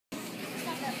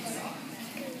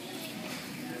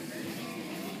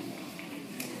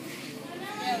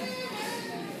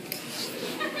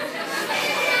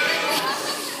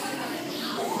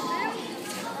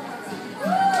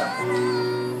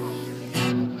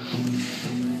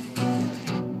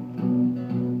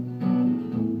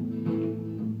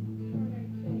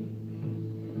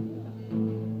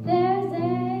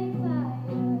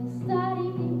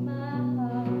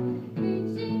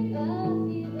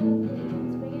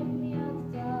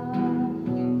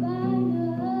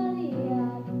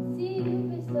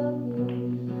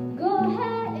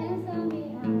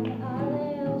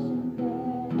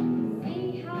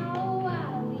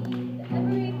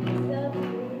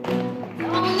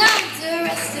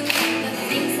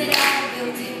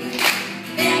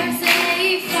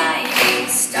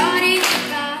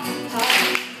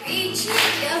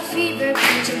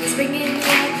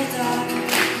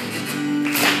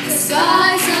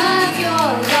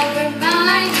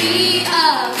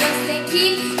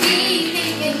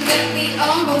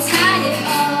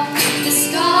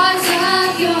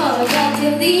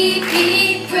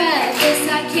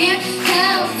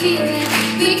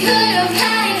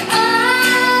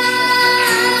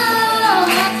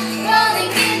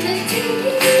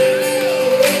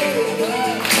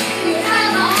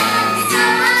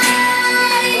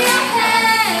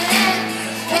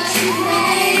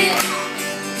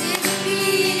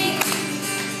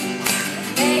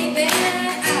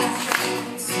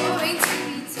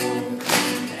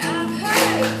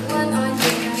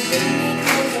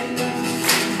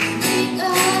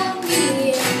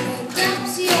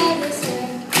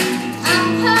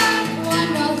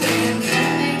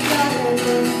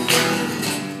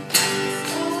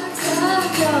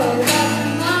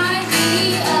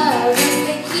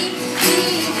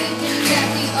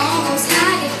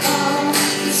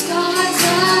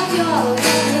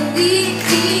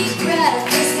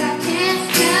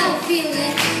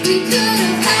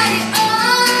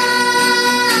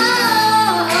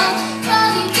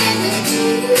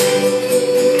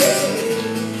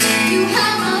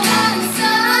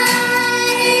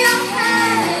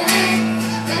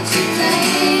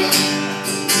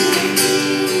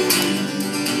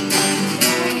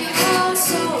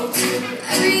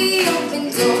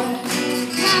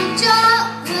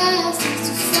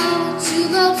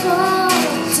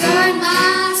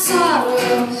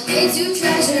days you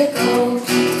treasure gold.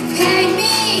 Pay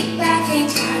me back in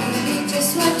time,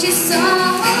 just what you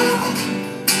saw.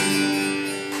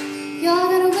 You're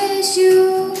gonna wish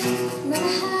you never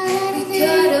had anything. We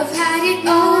could have had it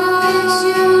all.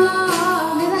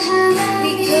 Never had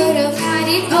anything. We could have had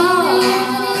it all.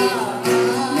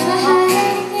 Never had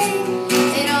anything.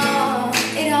 It all.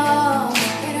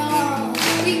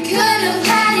 We could have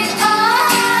had it all.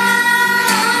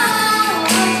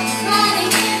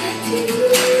 Running in the deep.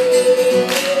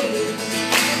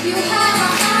 You had my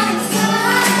heart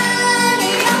inside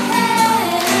of your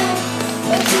head,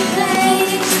 but you played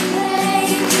it.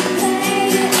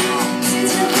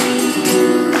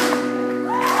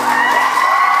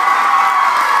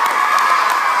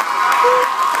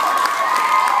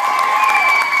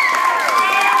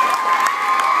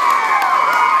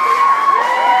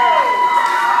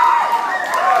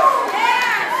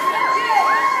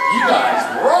 You guys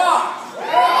rock!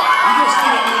 You just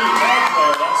need a new guitar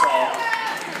player, that's all.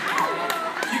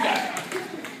 You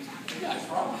guys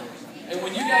rock. And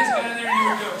when you guys got in there and you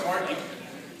were doing part, you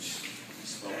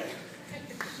slow.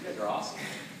 You guys are awesome.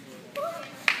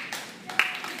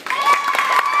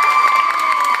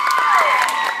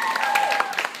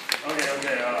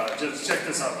 Okay, just check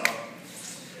this out now.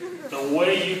 The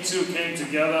way you two came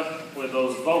together with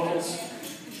those vocals,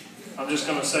 I'm just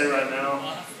gonna say right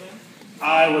now,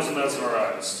 I was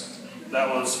mesmerized. That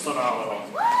was phenomenal.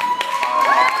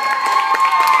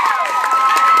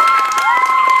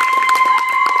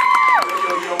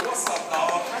 Yo, what's up,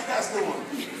 dog? How you guys doing?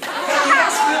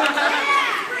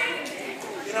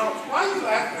 You know, why are you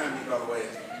laughing at me, by the way?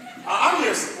 I'm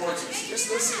here to support you. Just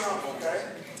listen up, okay?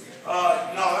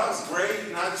 No, that was great,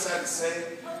 and I just had to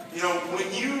say, you know,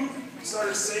 when you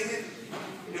started singing,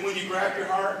 and when you grabbed your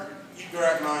heart, you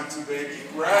grabbed mine too, baby. You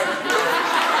grabbed it, girl.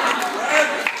 You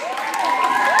grabbed it.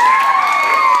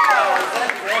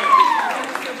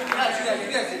 You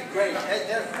guys did great.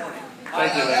 That's funny.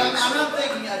 Thank you, ladies. I'm not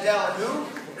thinking Adele who,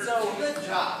 so good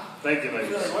job. Thank you,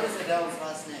 ladies. Really, what is Adele's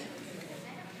last name?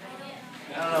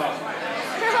 I don't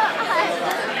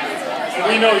know.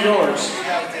 We know yours. You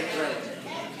guys did great.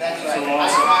 That's right. So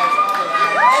awesome. High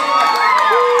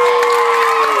five.